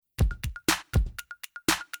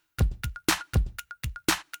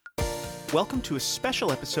Welcome to a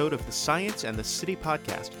special episode of the Science and the City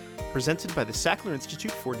podcast, presented by the Sackler Institute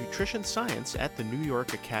for Nutrition Science at the New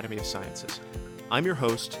York Academy of Sciences. I'm your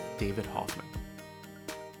host, David Hoffman.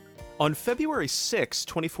 On February 6,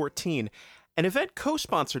 2014, an event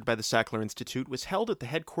co-sponsored by the Sackler Institute was held at the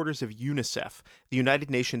headquarters of UNICEF, the United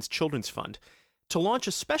Nations Children's Fund, to launch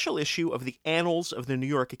a special issue of the Annals of the New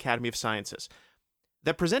York Academy of Sciences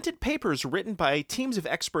that presented papers written by teams of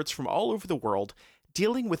experts from all over the world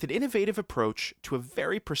dealing with an innovative approach to a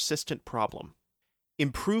very persistent problem: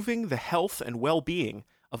 improving the health and well-being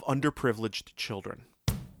of underprivileged children.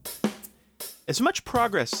 As much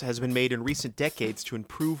progress has been made in recent decades to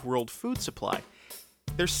improve world food supply,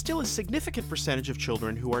 there's still a significant percentage of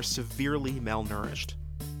children who are severely malnourished.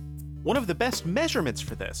 One of the best measurements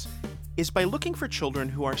for this is by looking for children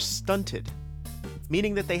who are stunted,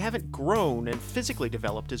 meaning that they haven't grown and physically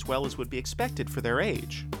developed as well as would be expected for their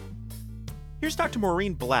age. Here's Dr.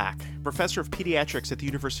 Maureen Black, professor of pediatrics at the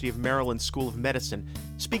University of Maryland School of Medicine,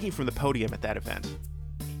 speaking from the podium at that event.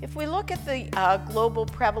 If we look at the global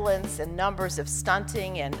prevalence and numbers of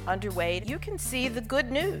stunting and underweight, you can see the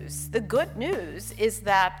good news. The good news is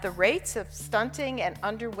that the rates of stunting and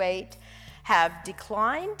underweight have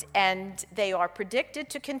declined, and they are predicted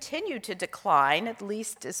to continue to decline, at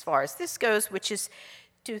least as far as this goes, which is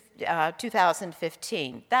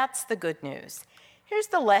 2015. That's the good news. Here's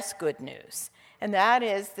the less good news, and that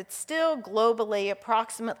is that still globally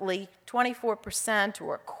approximately 24%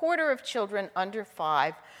 or a quarter of children under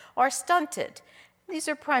 5 are stunted. These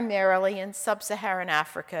are primarily in sub-Saharan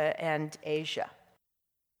Africa and Asia.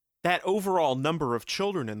 That overall number of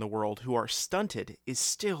children in the world who are stunted is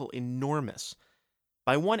still enormous.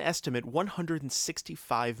 By one estimate,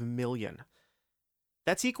 165 million.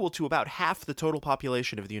 That's equal to about half the total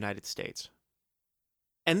population of the United States.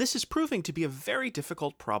 And this is proving to be a very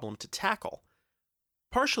difficult problem to tackle,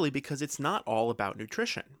 partially because it's not all about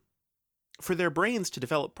nutrition. For their brains to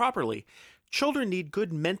develop properly, children need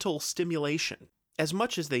good mental stimulation as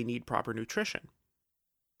much as they need proper nutrition.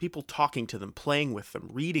 People talking to them, playing with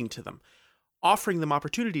them, reading to them, offering them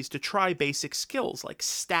opportunities to try basic skills like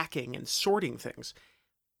stacking and sorting things.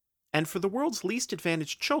 And for the world's least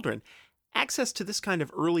advantaged children, access to this kind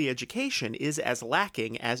of early education is as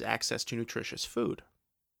lacking as access to nutritious food.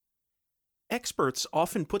 Experts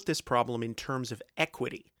often put this problem in terms of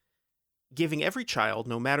equity, giving every child,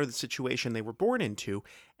 no matter the situation they were born into,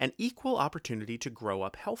 an equal opportunity to grow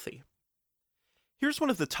up healthy. Here's one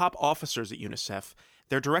of the top officers at UNICEF,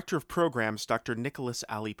 their director of programs, Dr. Nicholas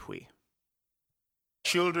Alipuy.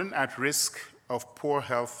 Children at risk of poor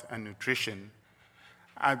health and nutrition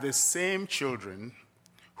are the same children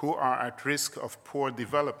who are at risk of poor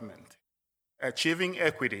development. Achieving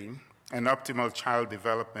equity and optimal child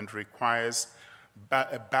development requires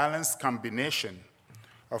a balanced combination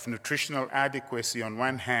of nutritional adequacy on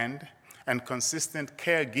one hand and consistent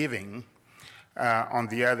caregiving on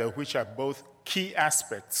the other, which are both key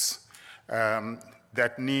aspects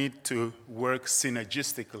that need to work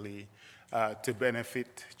synergistically to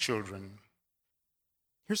benefit children.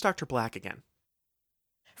 Here's Dr. Black again.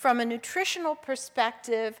 From a nutritional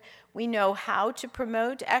perspective, we know how to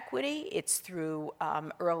promote equity. It's through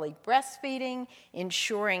early breastfeeding,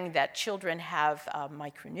 ensuring that children have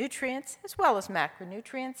micronutrients as well as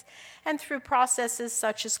macronutrients, and through processes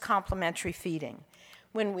such as complementary feeding.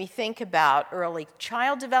 When we think about early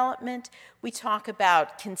child development, we talk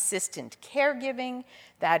about consistent caregiving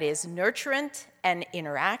that is nurturant and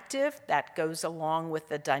interactive, that goes along with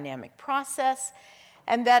the dynamic process,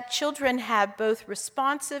 and that children have both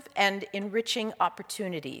responsive and enriching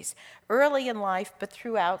opportunities early in life but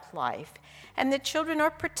throughout life, and that children are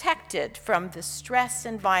protected from the stress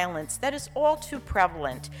and violence that is all too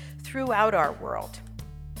prevalent throughout our world.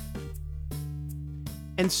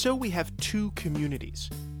 And so we have two communities: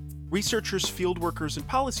 researchers, field workers, and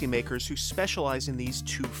policymakers who specialize in these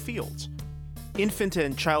two fields. Infant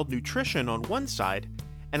and child nutrition on one side,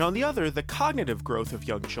 and on the other, the cognitive growth of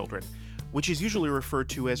young children, which is usually referred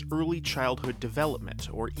to as early childhood development,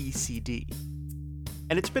 or ECD.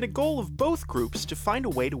 And it's been a goal of both groups to find a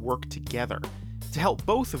way to work together to help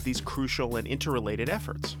both of these crucial and interrelated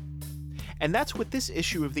efforts. And that's what this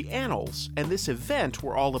issue of the Annals and this event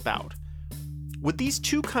were all about. Would these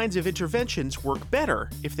two kinds of interventions work better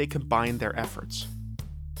if they combined their efforts?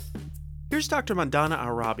 Here's Dr. Mandana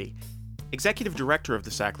Arabi, executive director of the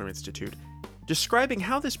Sackler Institute, describing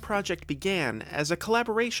how this project began as a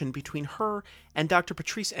collaboration between her and Dr.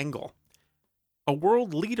 Patrice Engel, a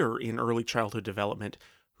world leader in early childhood development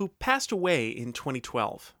who passed away in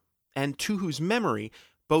 2012, and to whose memory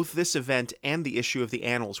both this event and the issue of the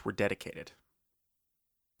Annals were dedicated.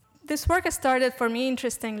 This work started for me,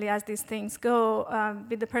 interestingly, as these things go,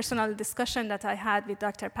 with the personal discussion that I had with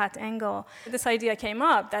Dr. Pat Engel. This idea came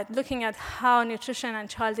up that looking at how nutrition and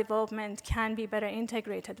child development can be better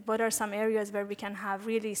integrated, what are some areas where we can have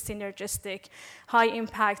really synergistic,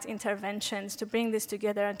 high-impact interventions to bring this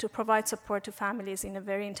together and to provide support to families in a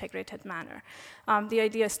very integrated manner. The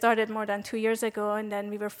idea started more than 2 years ago, and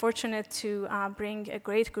then we were fortunate to bring a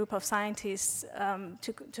great group of scientists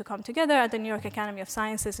to come together at the New York Academy of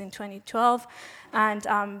Sciences in 2012,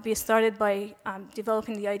 and we started by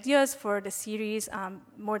developing the ideas for the series.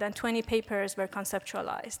 More than 20 papers were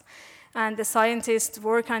conceptualized. And the scientists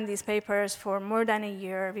worked on these papers for more than a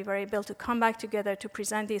year. We were able to come back together to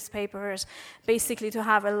present these papers, basically to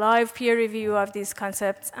have a live peer review of these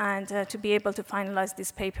concepts and to be able to finalize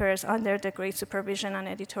these papers under the great supervision and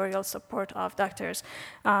editorial support of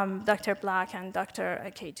Dr. Black and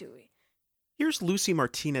Dr. Kay Dewey. Here's Lucy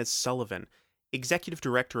Martinez-Sullivan, Executive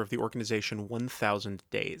Director of the organization 1,000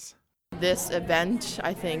 Days. This event,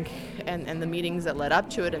 I think, and the meetings that led up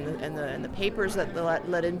to it and the papers that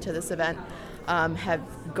led into this event have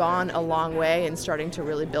gone a long way in starting to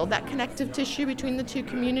really build that connective tissue between the two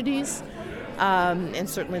communities. And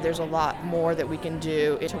certainly there's a lot more that we can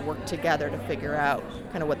do to work together to figure out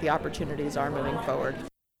kind of what the opportunities are moving forward.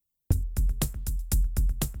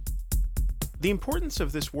 The importance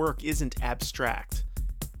of this work isn't abstract.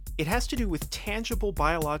 It has to do with tangible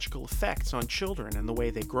biological effects on children and the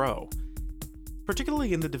way they grow,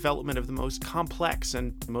 particularly in the development of the most complex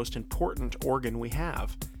and most important organ we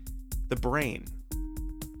have, the brain.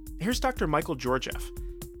 Here's Dr. Michael Georgieff,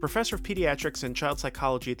 professor of pediatrics and child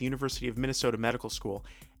psychology at the University of Minnesota Medical School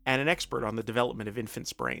and an expert on the development of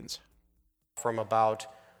infants' brains. From about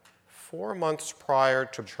 4 months prior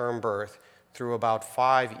to term birth through about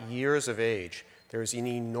 5 years of age, there's an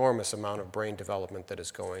enormous amount of brain development that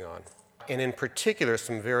is going on. And in particular,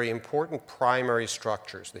 some very important primary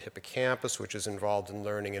structures, the hippocampus, which is involved in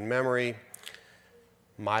learning and memory,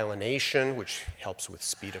 myelination, which helps with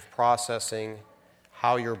speed of processing,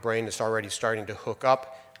 how your brain is already starting to hook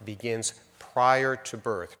up, begins prior to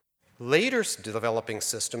birth. Later developing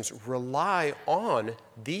systems rely on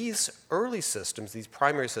these early systems, these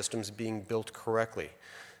primary systems, being built correctly.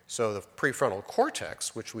 So the prefrontal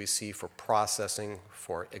cortex, which we see for processing,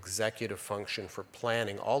 for executive function, for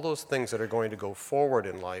planning, all those things that are going to go forward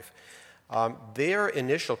in life, their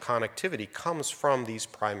initial connectivity comes from these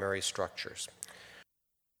primary structures.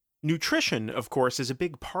 Nutrition, of course, is a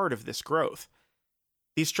big part of this growth.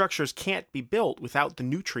 These structures can't be built without the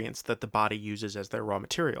nutrients that the body uses as their raw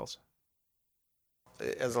materials.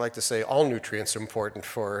 As I like to say, all nutrients are important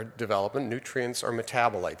for development. Nutrients are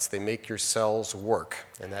metabolites. They make your cells work,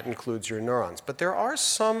 and that includes your neurons. But there are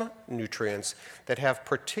some nutrients that have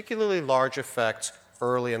particularly large effects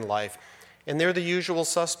early in life, and they're the usual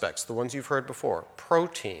suspects, the ones you've heard before: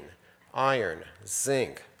 protein, iron,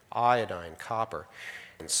 zinc, iodine, copper.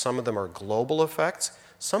 And some of them are global effects.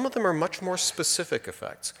 Some of them are much more specific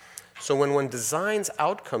effects. So when one designs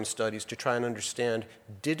outcome studies to try and understand,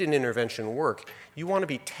 did an intervention work, you want to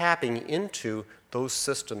be tapping into those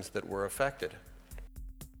systems that were affected.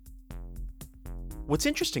 What's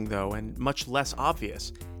interesting, though, and much less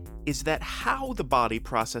obvious, is that how the body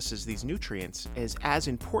processes these nutrients is as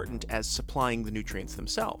important as supplying the nutrients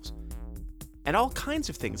themselves. And all kinds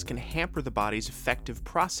of things can hamper the body's effective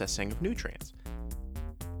processing of nutrients.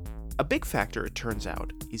 A big factor, it turns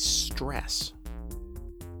out, is stress.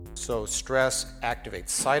 So stress activates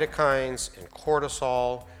cytokines and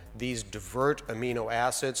cortisol. These divert amino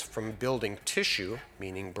acids from building tissue,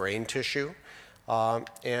 meaning brain tissue,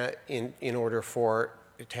 in order for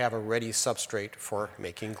it to have a ready substrate for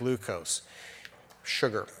making glucose,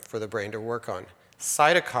 sugar for the brain to work on.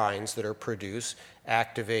 Cytokines that are produced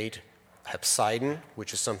activate hepcidin,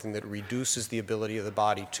 which is something that reduces the ability of the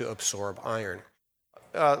body to absorb iron.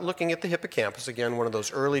 Looking at the hippocampus, again, one of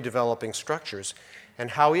those early developing structures,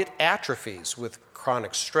 and how it atrophies with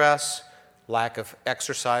chronic stress, lack of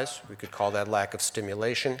exercise, we could call that lack of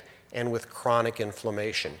stimulation, and with chronic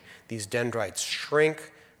inflammation. These dendrites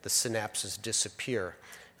shrink, the synapses disappear.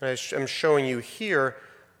 And I'm showing you here,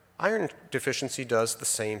 iron deficiency does the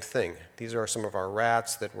same thing. These are some of our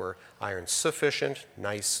rats that were iron sufficient,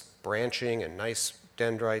 nice branching and nice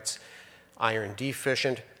dendrites. Iron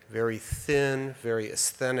deficient, very thin, very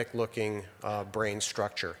asthenic looking brain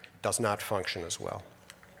structure, does not function as well.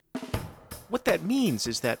 What that means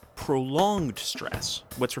is that prolonged stress,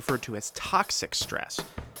 what's referred to as toxic stress,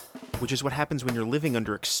 which is what happens when you're living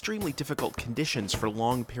under extremely difficult conditions for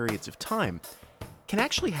long periods of time, can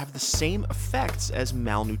actually have the same effects as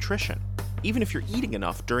malnutrition, even if you're eating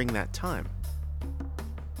enough during that time.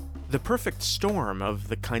 The perfect storm of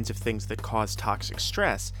the kinds of things that cause toxic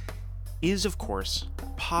stress is, of course,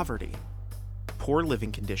 poverty. Poor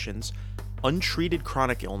living conditions, untreated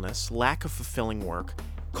chronic illness, lack of fulfilling work,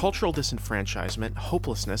 cultural disenfranchisement,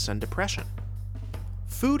 hopelessness, and depression.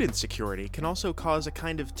 Food insecurity can also cause a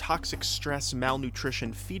kind of toxic stress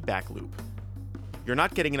malnutrition feedback loop. You're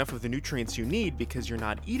not getting enough of the nutrients you need because you're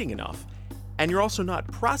not eating enough, and you're also not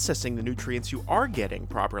processing the nutrients you are getting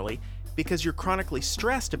properly because you're chronically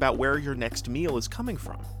stressed about where your next meal is coming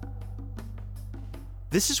from.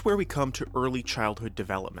 This is where we come to early childhood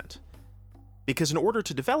development. Because in order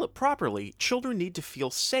to develop properly, children need to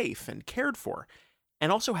feel safe and cared for,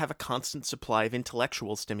 and also have a constant supply of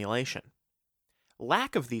intellectual stimulation.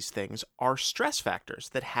 Lack of these things are stress factors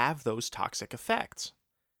that have those toxic effects.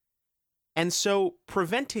 And so,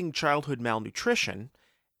 preventing childhood malnutrition,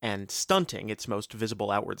 and stunting, its most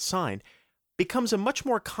visible outward sign, becomes a much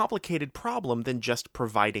more complicated problem than just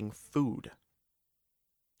providing food.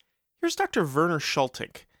 Here's Dr. Werner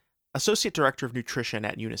Schultink, Associate Director of Nutrition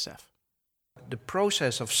at UNICEF. The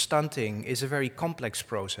process of stunting is a very complex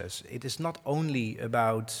process. It is not only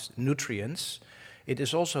about nutrients, it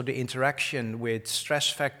is also the interaction with stress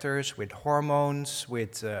factors, with hormones,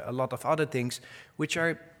 with a lot of other things, which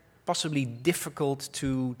are possibly difficult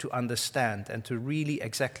to understand and to really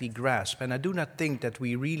exactly grasp. And I do not think that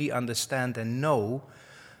we really understand and know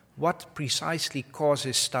what precisely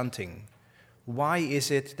causes stunting. Why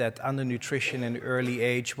is it that undernutrition in the early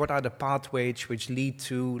age, what are the pathways which lead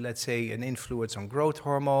to, let's say, an influence on growth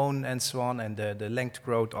hormone and so on, and the length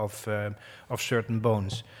growth of certain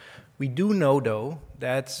bones? We do know, though,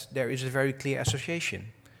 that there is a very clear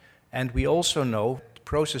association. And we also know the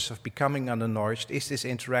process of becoming undernourished is this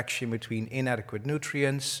interaction between inadequate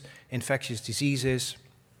nutrients, infectious diseases,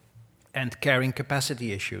 and carrying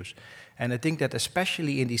capacity issues. And I think that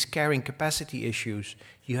especially in these carrying capacity issues,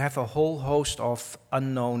 you have a whole host of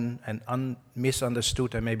unknown and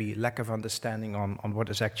misunderstood and maybe lack of understanding on what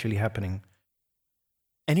is actually happening.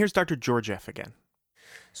 And here's Dr. Georgiev again.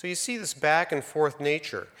 So you see this back and forth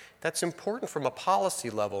nature. That's important from a policy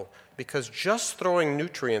level because just throwing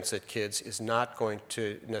nutrients at kids is not going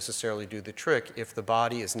to necessarily do the trick if the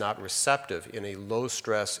body is not receptive in a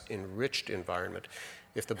low-stress, enriched environment,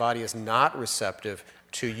 if the body is not receptive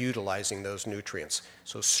to utilizing those nutrients.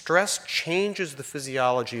 So stress changes the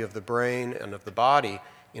physiology of the brain and of the body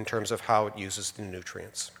in terms of how it uses the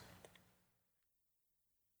nutrients.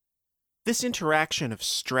 This interaction of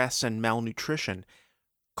stress and malnutrition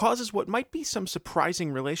causes what might be some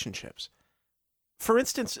surprising relationships. For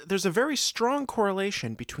instance, there's a very strong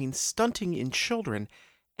correlation between stunting in children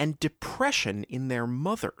and depression in their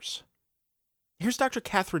mothers. Here's Dr.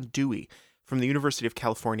 Catherine Dewey from the University of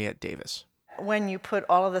California at Davis. When you put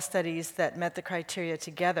all of the studies that met the criteria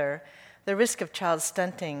together, the risk of child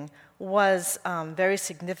stunting was very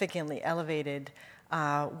significantly elevated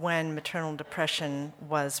when maternal depression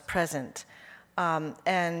was present.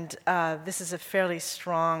 This is a fairly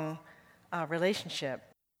strong relationship.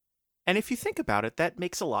 And if you think about it, that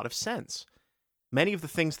makes a lot of sense. Many of the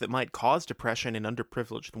things that might cause depression in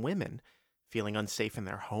underprivileged women, feeling unsafe in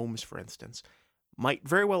their homes, for instance, might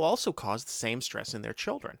very well also cause the same stress in their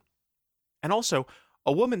children. And also,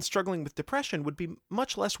 a woman struggling with depression would be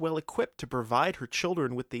much less well equipped to provide her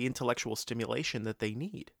children with the intellectual stimulation that they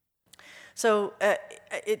need. So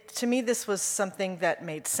to me, this was something that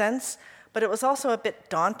made sense, but it was also a bit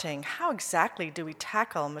daunting. How exactly do we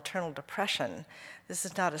tackle maternal depression? This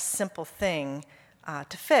is not a simple thing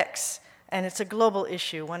to fix, and it's a global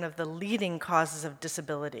issue, one of the leading causes of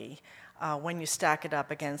disability when you stack it up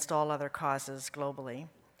against all other causes globally.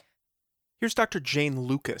 Here's Dr. Jane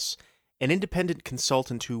Lucas, an independent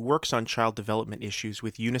consultant who works on child development issues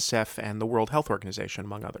with UNICEF and the World Health Organization,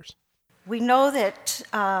 among others. We know that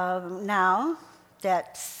now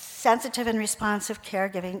that sensitive and responsive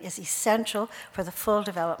caregiving is essential for the full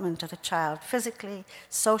development of the child, physically,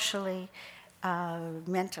 socially,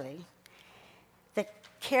 mentally. The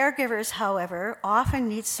caregivers, however, often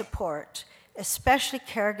need support, especially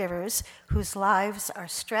caregivers whose lives are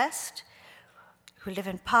stressed, who live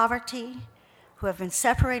in poverty, who have been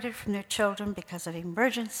separated from their children because of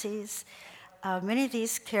emergencies. Many of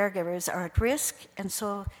these caregivers are at risk, and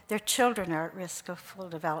so their children are at risk of full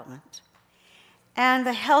development. And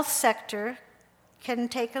the health sector can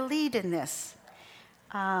take a lead in this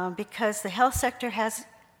because the health sector has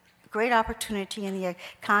great opportunity in the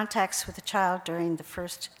contacts with the child during the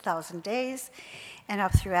first 1,000 days and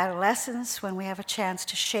up through adolescence when we have a chance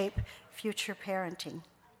to shape future parenting.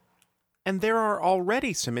 And there are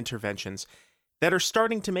already some interventions that are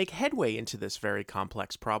starting to make headway into this very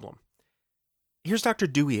complex problem. Here's Dr.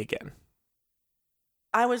 Dewey again.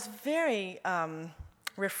 I was very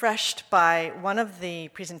refreshed by one of the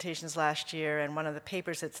presentations last year and one of the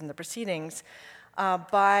papers that's in the proceedings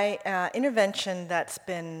by intervention that's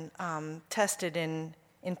been tested in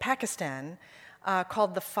Pakistan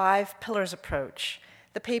called the 5 Pillars Approach.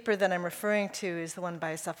 The paper that I'm referring to is the one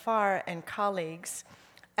by Safar and colleagues.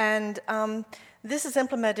 And this is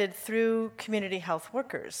implemented through community health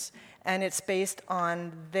workers, and it's based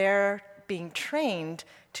on their being trained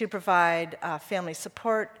to provide family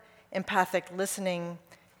support, empathic listening,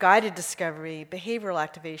 guided discovery, behavioral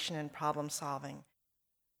activation, and problem solving.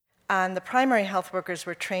 And the primary health workers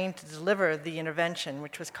were trained to deliver the intervention,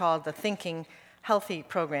 which was called the Thinking Healthy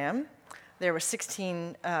program. There were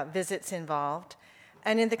 16 visits involved.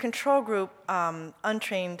 And in the control group,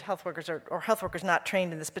 untrained health workers or health workers not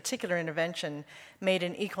trained in this particular intervention made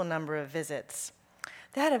an equal number of visits.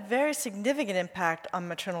 They had a very significant impact on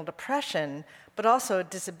maternal depression, but also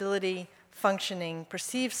disability, functioning,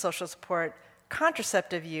 perceived social support,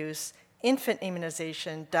 contraceptive use, infant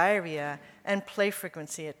immunization, diarrhea, and play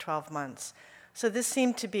frequency at 12 months. So this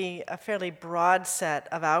seemed to be a fairly broad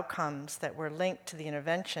set of outcomes that were linked to the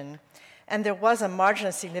intervention. And there was a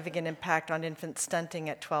marginally significant impact on infant stunting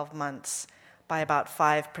at 12 months by about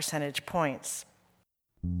 5 percentage points.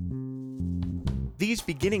 These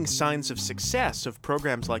beginning signs of success of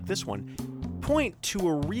programs like this one point to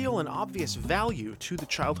a real and obvious value to the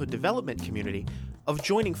childhood development community of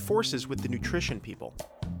joining forces with the nutrition people.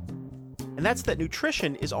 And that's that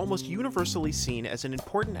nutrition is almost universally seen as an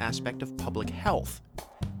important aspect of public health.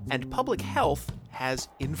 And public health has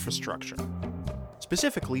infrastructure.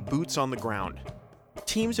 Specifically, boots on the ground.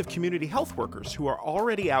 Teams of community health workers who are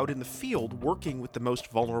already out in the field working with the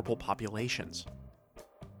most vulnerable populations.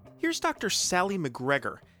 Here's Dr. Sally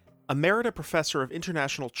McGregor, Emerita Professor of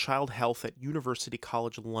International Child Health at University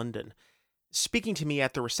College London, speaking to me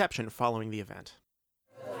at the reception following the event.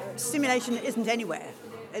 Stimulation isn't anywhere.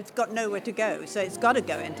 It's got nowhere to go, so it's got to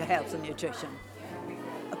go into health and nutrition.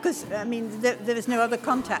 Because, I mean, there is no other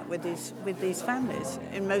contact with these families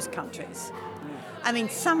in most countries. I mean,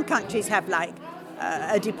 some countries have like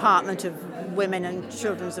a Department of Women and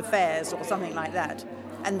Children's Affairs or something like that,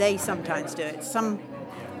 and they sometimes do it. Some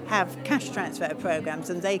have cash transfer programs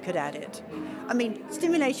and they could add it. I mean,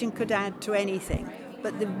 stimulation could add to anything,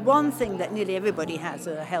 but the one thing that nearly everybody has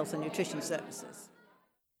are health and nutrition services.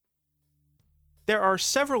 There are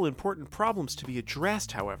several important problems to be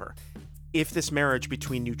addressed, however, if this marriage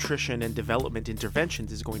between nutrition and development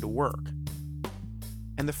interventions is going to work.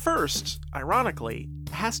 And the first, ironically,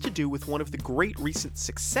 has to do with one of the great recent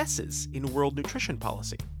successes in world nutrition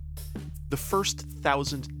policy, the First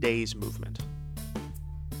 1,000 Days movement.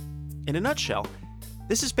 In a nutshell,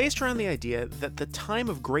 this is based around the idea that the time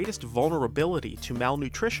of greatest vulnerability to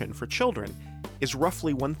malnutrition for children is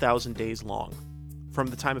roughly 1,000 days long, from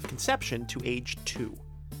the time of conception to age 2.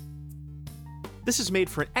 This is made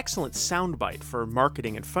for an excellent soundbite for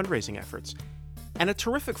marketing and fundraising efforts, and a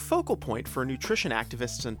terrific focal point for nutrition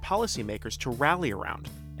activists and policymakers to rally around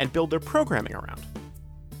and build their programming around.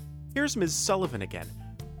 Here's Ms. Sullivan again,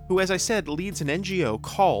 who, as I said, leads an NGO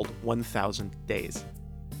called 1,000 Days.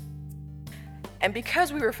 And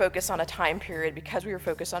because we were focused on a time period, because we were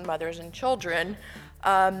focused on mothers and children,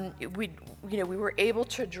 we were able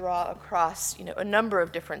to draw across a number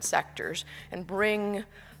of different sectors and bring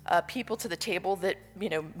people to the table that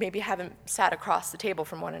maybe haven't sat across the table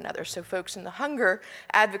from one another. So folks in the hunger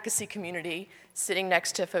advocacy community sitting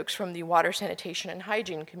next to folks from the water, sanitation, and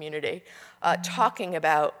hygiene community, talking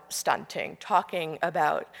about stunting, talking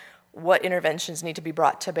about what interventions need to be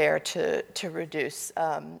brought to bear to reduce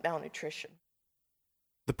malnutrition.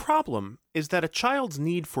 The problem is that a child's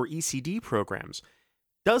need for ECD programs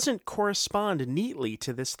doesn't correspond neatly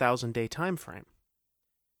to this 1,000-day time frame.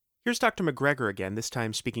 Here's Dr. McGregor again, this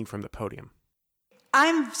time speaking from the podium.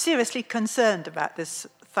 I'm seriously concerned about this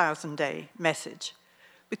 1,000-day message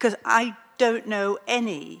because I don't know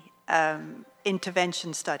any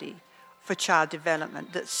intervention study for child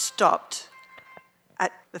development that stopped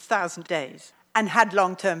at the 1,000 days and had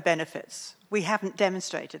long-term benefits. We haven't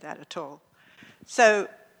demonstrated that at all. So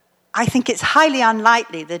I think it's highly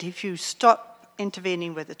unlikely that if you stop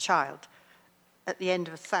intervening with a child at the end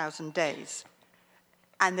of 1,000 days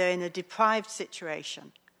and they're in a deprived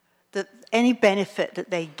situation, that any benefit that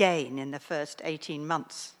they gain in the first 18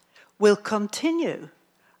 months will continue.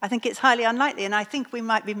 I think it's highly unlikely, and I think we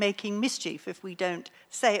might be making mischief if we don't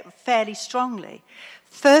say it fairly strongly.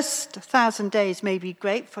 First 1,000 days may be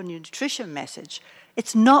great for the nutrition message.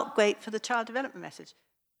 It's not great for the child development message.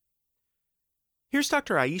 Here's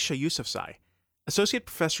Dr. Ayesha Yousafzai, Associate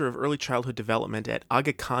Professor of Early Childhood Development at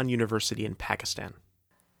Aga Khan University in Pakistan.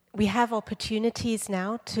 we have opportunities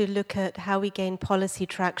now to look at how we gain policy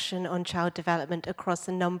traction on child development across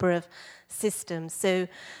a number of systems. So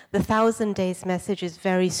the 1,000 Days message is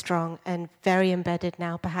very strong and very embedded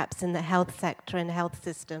now, perhaps in the health sector and health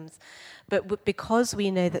systems. But because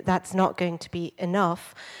we know that that's not going to be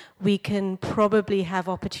enough, we can probably have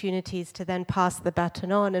opportunities to then pass the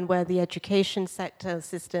baton on, and where the education sector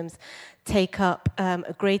systems take up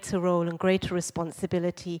a greater role and greater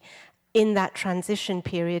responsibility in that transition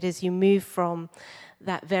period as you move from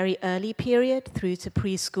that very early period through to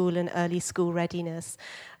preschool and early school readiness.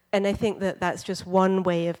 And I think that that's just one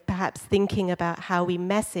way of perhaps thinking about how we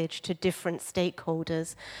message to different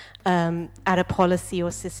stakeholders at a policy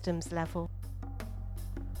or systems level.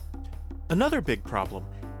 Another big problem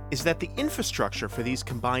is that the infrastructure for these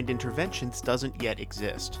combined interventions doesn't yet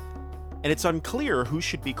exist, and it's unclear who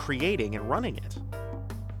should be creating and running it.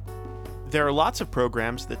 There are lots of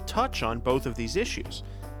programs that touch on both of these issues.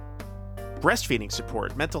 Breastfeeding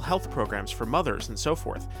support, mental health programs for mothers, and so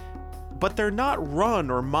forth. But they're not run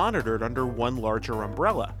or monitored under one larger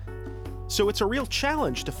umbrella. So it's a real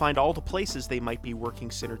challenge to find all the places they might be working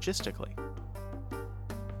synergistically.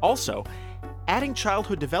 Also, adding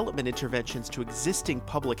childhood development interventions to existing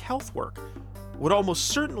public health work would almost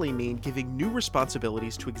certainly mean giving new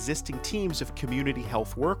responsibilities to existing teams of community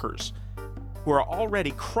health workers, who are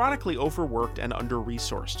already chronically overworked and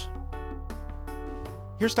under-resourced.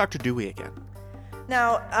 Here's Dr. Dewey again.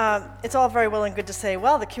 Now, it's all very well and good to say,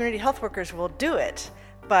 well, the community health workers will do it.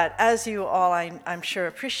 But as you all, I'm sure,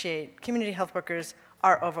 appreciate, community health workers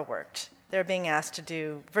are overworked. They're being asked to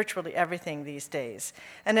do virtually everything these days.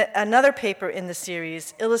 And another paper in the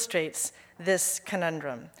series illustrates this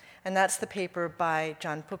conundrum. And that's the paper by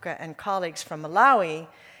John Puka and colleagues from Malawi,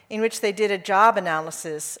 in which they did a job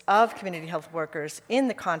analysis of community health workers in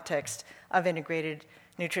the context of integrated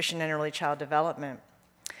nutrition and early child development.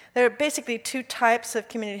 There are basically two types of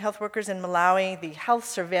community health workers in Malawi: the health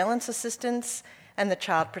surveillance assistants and the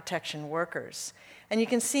child protection workers. And you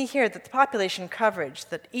can see here that the population coverage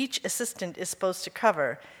that each assistant is supposed to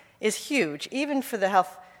cover is huge, even for the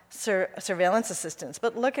health surveillance assistants.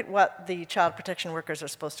 But look at what the child protection workers are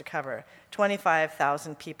supposed to cover: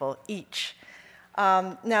 25,000 people each.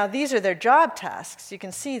 Now, these are their job tasks. You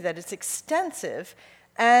can see that it's extensive,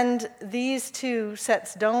 and these two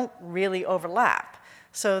sets don't really overlap.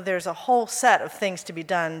 So there's a whole set of things to be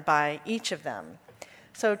done by each of them.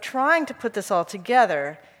 So trying to put this all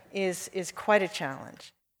together is quite a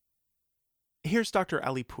challenge. Here's Dr.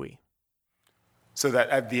 Ali Pui. So that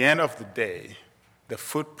at the end of the day, the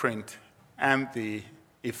footprint and the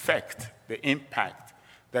effect, the impact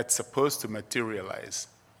that's supposed to materialize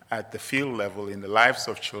at the field level in the lives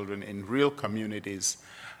of children in real communities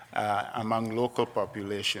among local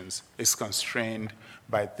populations is constrained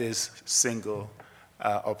by this single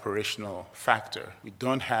operational factor. We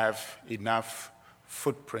don't have enough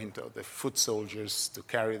footprint of the foot soldiers to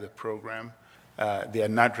carry the program. They are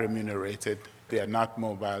not remunerated, they are not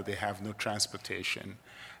mobile, they have no transportation.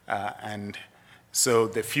 And so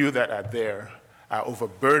the few that are there are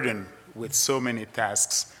overburdened with so many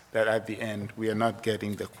tasks that at the end we are not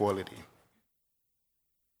getting the quality.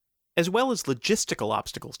 As well as logistical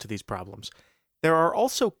obstacles to these problems, there are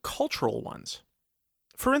also cultural ones.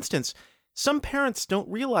 For instance, some parents don't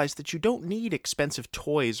realize that you don't need expensive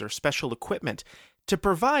toys or special equipment to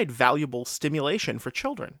provide valuable stimulation for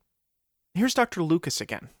children. Here's Dr. Lucas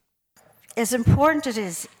again. As important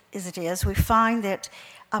as it is, we find that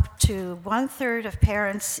up to 1/3 of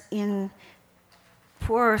parents in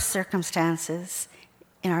poorer circumstances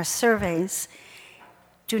in our surveys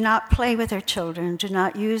do not play with their children, do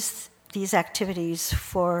not use these activities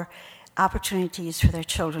for opportunities for their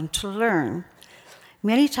children to learn.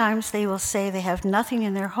 Many times they will say they have nothing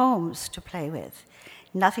in their homes to play with,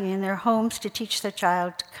 nothing in their homes to teach their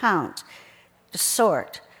child to count, to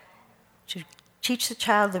sort, to teach the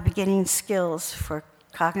child the beginning skills for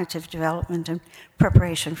cognitive development and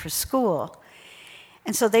preparation for school.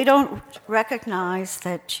 And so they don't recognize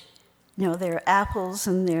that, their apples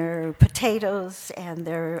and their potatoes and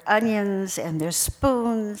their onions and their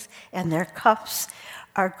spoons and their cups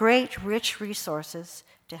are great, rich resources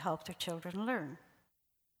to help their children learn.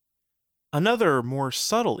 Another, more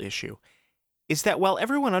subtle issue is that while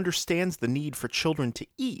everyone understands the need for children to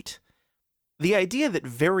eat, the idea that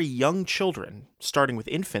very young children, starting with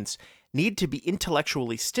infants, need to be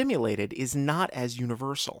intellectually stimulated is not as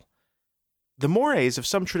universal. The mores of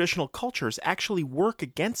some traditional cultures actually work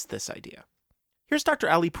against this idea. Here's Dr.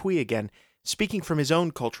 Ali Pui again, speaking from his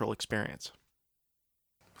own cultural experience.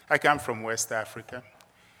 I come from West Africa,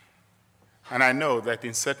 and I know that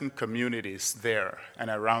in certain communities there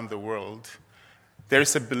and around the world, There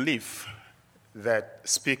is a belief that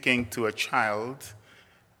speaking to a child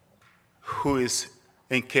who is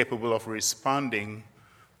incapable of responding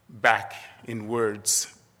back in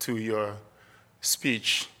words to your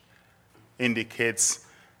speech indicates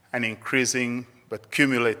an increasing but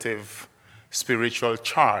cumulative spiritual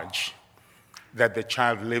charge that the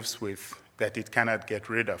child lives with that it cannot get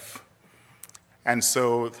rid of. And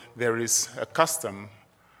so there is a custom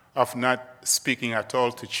of not speaking at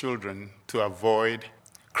all to children to avoid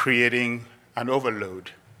creating an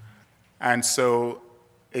overload. And so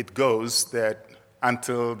it goes that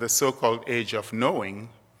until the so-called age of knowing,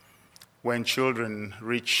 when children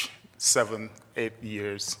reach 7, 8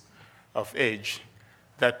 years of age,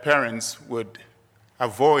 that parents would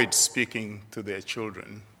avoid speaking to their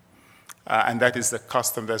children. And that is the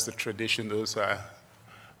custom, that's the tradition, those are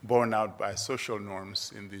borne out by social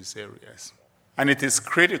norms in these areas. And it is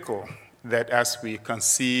critical that as we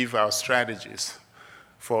conceive our strategies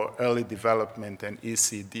for early development and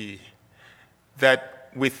ECD, that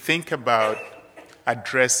we think about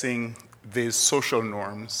addressing these social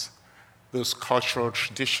norms, those cultural,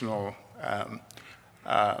 traditional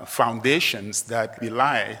foundations that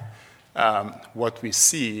belie what we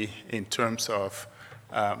see in terms of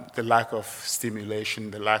the lack of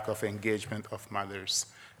stimulation, the lack of engagement of mothers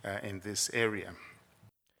in this area.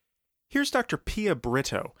 Here's Dr. Pia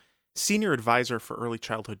Brito, Senior Advisor for Early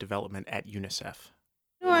Childhood Development at UNICEF.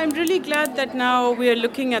 I'm really glad that now we are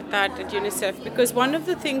looking at that at UNICEF, because one of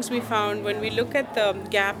the things we found when we look at the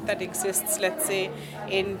gap that exists, let's say,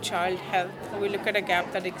 in child health, we look at a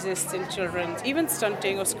gap that exists in children's, even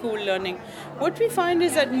stunting or school learning, what we find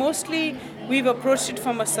is that mostly we've approached it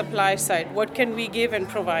from a supply side. What can we give and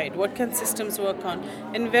provide? What can systems work on?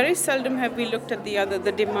 And very seldom have we looked at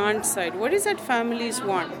the demand side. What is that families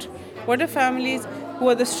want? What are families who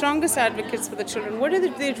are the strongest advocates for the children? What are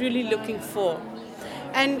they really looking for?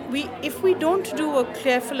 And if we don't do a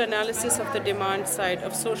careful analysis of the demand side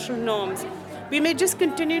of social norms, we may just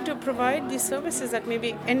continue to provide these services that may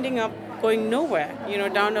be ending up going nowhere,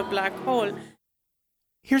 down a black hole.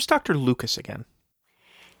 Here's Dr. Lucas again.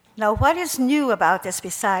 Now, what is new about this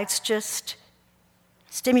besides just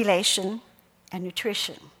stimulation and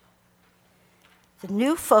nutrition? The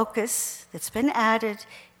new focus that's been added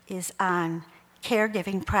is on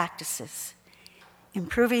caregiving practices,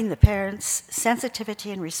 improving the parent's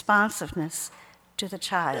sensitivity and responsiveness to the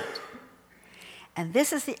child. And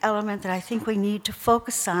this is the element that I think we need to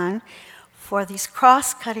focus on for these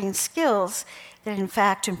cross-cutting skills that in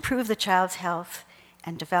fact improve the child's health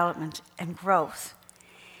and development and growth.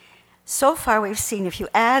 So far we've seen, if you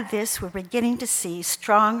add this, we're beginning to see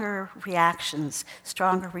stronger reactions,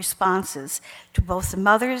 stronger responses to both the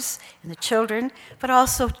mothers and the children, but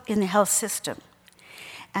also in the health system.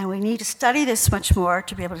 And we need to study this much more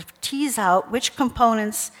to be able to tease out which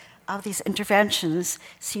components of these interventions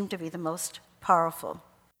seem to be the most powerful.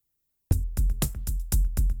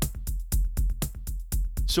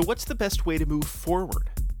 So what's the best way to move forward?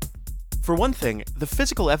 For one thing, the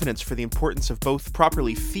physical evidence for the importance of both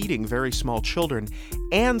properly feeding very small children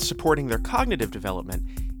and supporting their cognitive development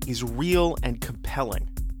is real and compelling,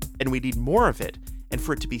 and we need more of it and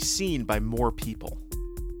for it to be seen by more people.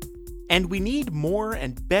 And we need more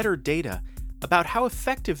and better data about how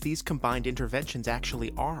effective these combined interventions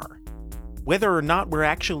actually are, whether or not we're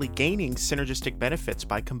actually gaining synergistic benefits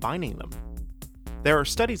by combining them. There are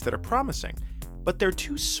studies that are promising, but they're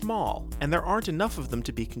too small and there aren't enough of them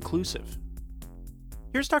to be conclusive.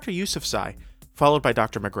 Here's Dr. Yousafzai, followed by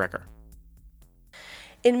Dr. McGregor.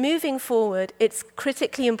 In moving forward, it's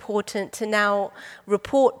critically important to now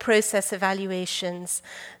report process evaluations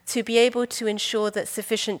to be able to ensure that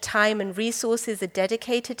sufficient time and resources are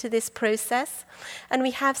dedicated to this process. And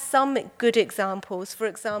we have some good examples. For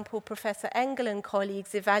example, Professor Engel and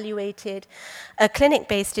colleagues evaluated a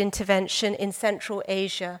clinic-based intervention in Central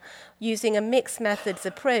Asia using a mixed methods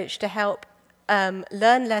approach to help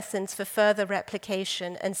learn lessons for further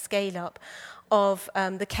replication and scale-up of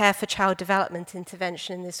the care for child development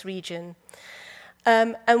intervention in this region.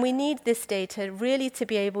 And we need this data really to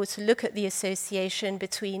be able to look at the association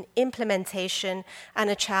between implementation and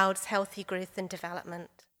a child's healthy growth and development.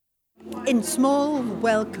 In small,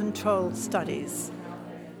 well-controlled studies,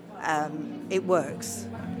 it works.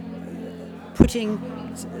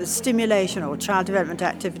 Putting stimulation or child development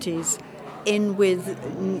activities in with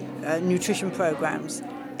nutrition programs,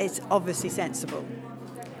 it's obviously sensible.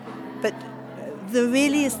 But there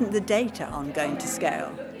really isn't the data on going to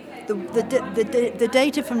scale. The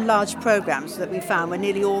data from large programs that we found were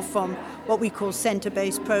nearly all from what we call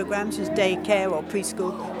centre-based programs, as daycare or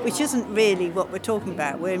preschool, which isn't really what we're talking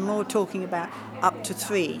about. We're more talking about up to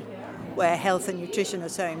 3 where health and nutrition are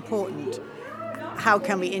so important, how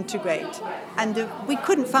can we integrate? And we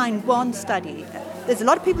couldn't find one study. There's a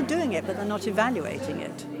lot of people doing it, but they're not evaluating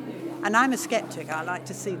it. And I'm a skeptic. I like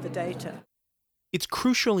to see the data. It's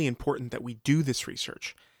crucially important that we do this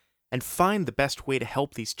research and find the best way to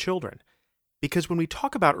help these children, because when we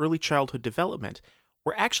talk about early childhood development,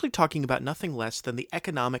 we're actually talking about nothing less than the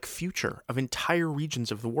economic future of entire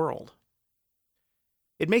regions of the world.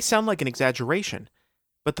 It may sound like an exaggeration,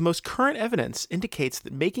 but the most current evidence indicates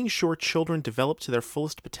that making sure children develop to their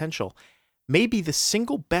fullest potential may be the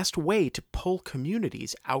single best way to pull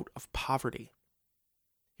communities out of poverty.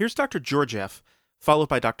 Here's Dr. Georgiev, followed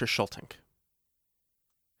by Dr. Schultink.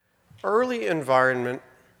 Early environment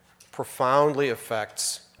profoundly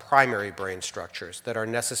affects primary brain structures that are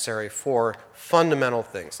necessary for fundamental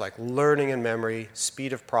things like learning and memory,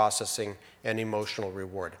 speed of processing, and emotional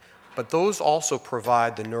reward. But those also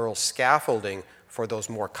provide the neural scaffolding for those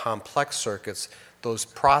more complex circuits, those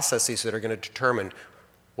processes that are going to determine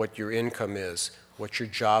what your income is, what your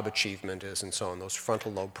job achievement is, and so on, those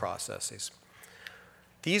frontal lobe processes.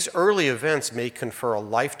 These early events may confer a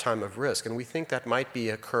lifetime of risk, and we think that might be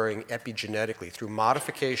occurring epigenetically through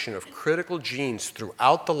modification of critical genes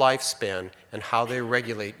throughout the lifespan and how they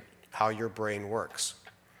regulate how your brain works.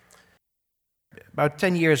 About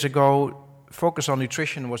 10 years ago, Focus on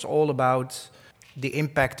Nutrition was all about the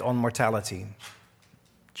impact on mortality.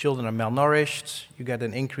 Children are malnourished, you get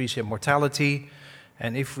an increase in mortality,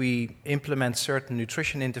 and if we implement certain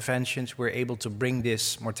nutrition interventions, we're able to bring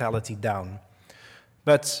this mortality down.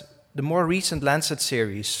 But the more recent Lancet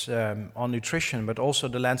series on nutrition, but also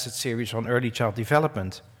the Lancet series on early child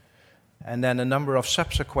development, and then a number of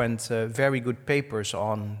subsequent very good papers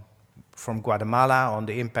from Guatemala on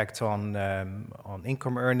the impact on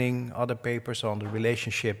income earning, other papers on the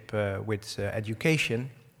relationship with education,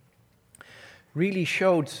 really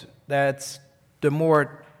showed that the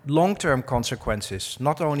more long-term consequences,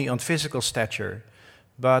 not only on physical stature,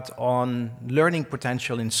 but on learning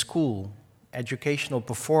potential in school, educational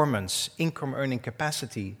performance, income earning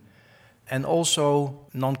capacity, and also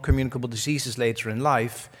non-communicable diseases later in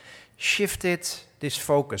life, shifted this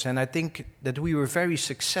focus. And I think that we were very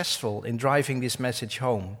successful in driving this message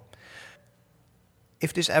home.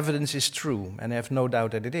 If this evidence is true, and I have no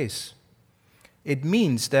doubt that it is, it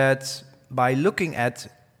means that by looking at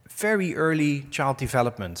very early child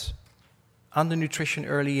development, undernutrition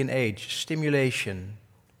early in age, stimulation,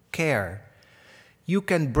 care, you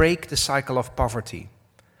can break the cycle of poverty.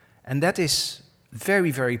 And that is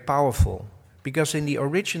very, very powerful, because in the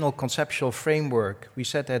original conceptual framework, we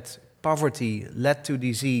said that poverty led to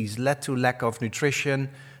disease, led to lack of nutrition,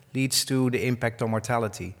 leads to the impact on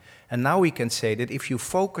mortality. And now we can say that if you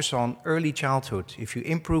focus on early childhood, if you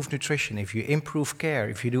improve nutrition, if you improve care,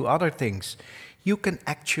 if you do other things, you can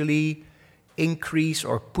actually increase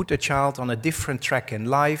or put a child on a different track in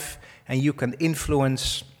life, and you can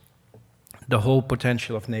influence the whole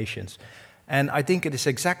potential of nations. And I think it is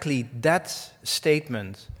exactly that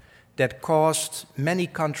statement that caused many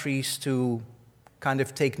countries to kind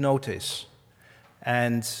of take notice,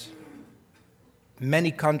 and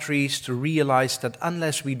many countries to realize that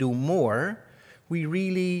unless we do more, we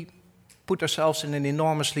really put ourselves in an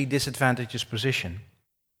enormously disadvantageous position.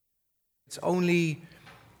 It's only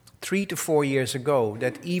 3 to 4 years ago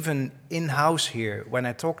that even in-house here, when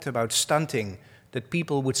I talked about stunting, that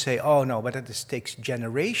people would say, oh no, but it takes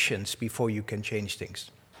generations before you can change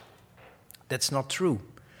things. That's not true.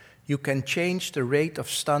 You can change the rate of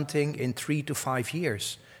stunting in 3 to 5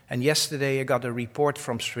 years. And yesterday I got a report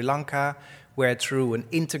from Sri Lanka where through an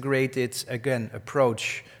integrated, again,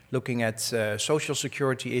 approach, looking at social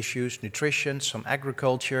security issues, nutrition, some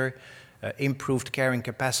agriculture, improved caring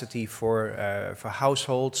capacity for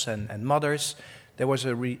households and mothers, there was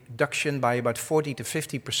a reduction by about 40 to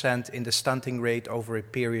 50% in the stunting rate over a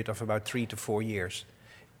period of about 3 to 4 years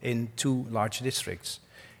in 2 large districts.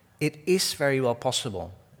 It is very well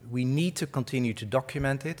possible. We need to continue to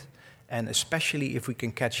document it, and especially if we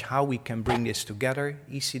can catch how we can bring this together,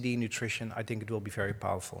 ECD, nutrition, I think it will be very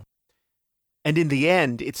powerful. And in the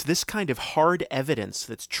end, it's this kind of hard evidence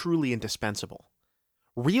that's truly indispensable.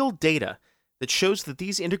 Real data that shows that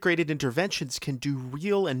these integrated interventions can do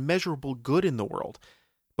real and measurable good in the world,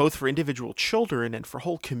 both for individual children and for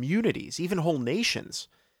whole communities, even whole nations.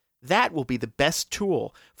 That will be the best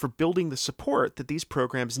tool for building the support that these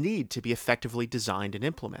programs need to be effectively designed and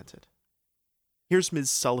implemented. Here's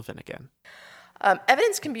Ms. Sullivan again.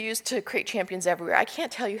 Evidence can be used to create champions everywhere. I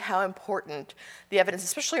can't tell you how important the evidence,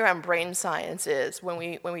 especially around brain science, is when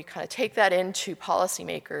we kind of take that into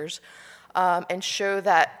policymakers and show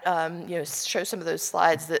that, show some of those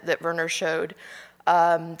slides that Werner showed.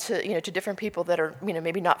 to different people that are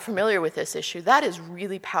maybe not familiar with this issue, that is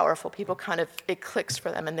really powerful. People it clicks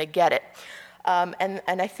for them and they get it. And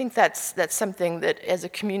I think that's something that as a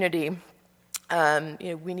community,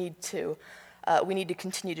 we need to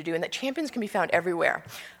continue to do, and that champions can be found everywhere.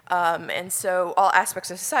 And so all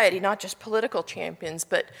aspects of society, not just political champions,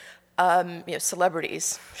 but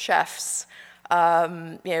celebrities, chefs,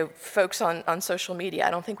 folks on social media.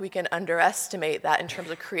 I don't think we can underestimate that in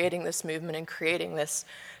terms of creating this movement and creating this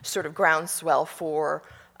sort of groundswell for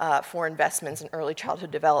investments in early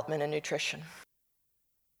childhood development and nutrition.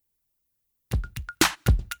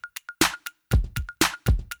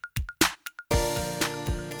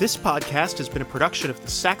 This podcast has been a production of the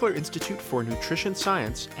Sackler Institute for Nutrition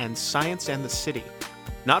Science and Science and the City,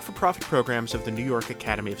 not-for-profit programs of the New York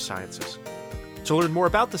Academy of Sciences. To learn more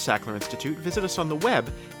about the Sackler Institute, visit us on the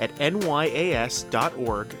web at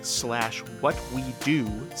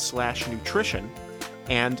nyas.org/whatwedo/nutrition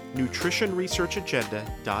and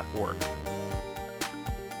nutritionresearchagenda.org.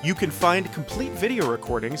 You can find complete video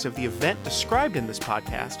recordings of the event described in this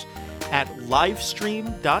podcast at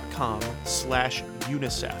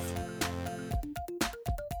livestream.com/UNICEF.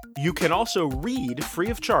 You can also read, free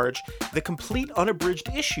of charge, the complete unabridged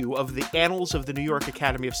issue of the Annals of the New York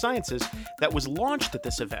Academy of Sciences that was launched at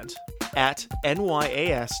this event at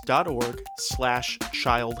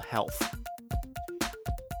nyas.org/childhealth.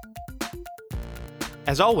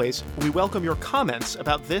 As always, we welcome your comments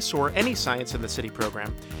about this or any Science in the City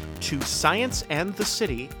program to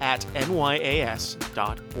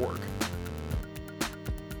scienceandthecity@nyas.org.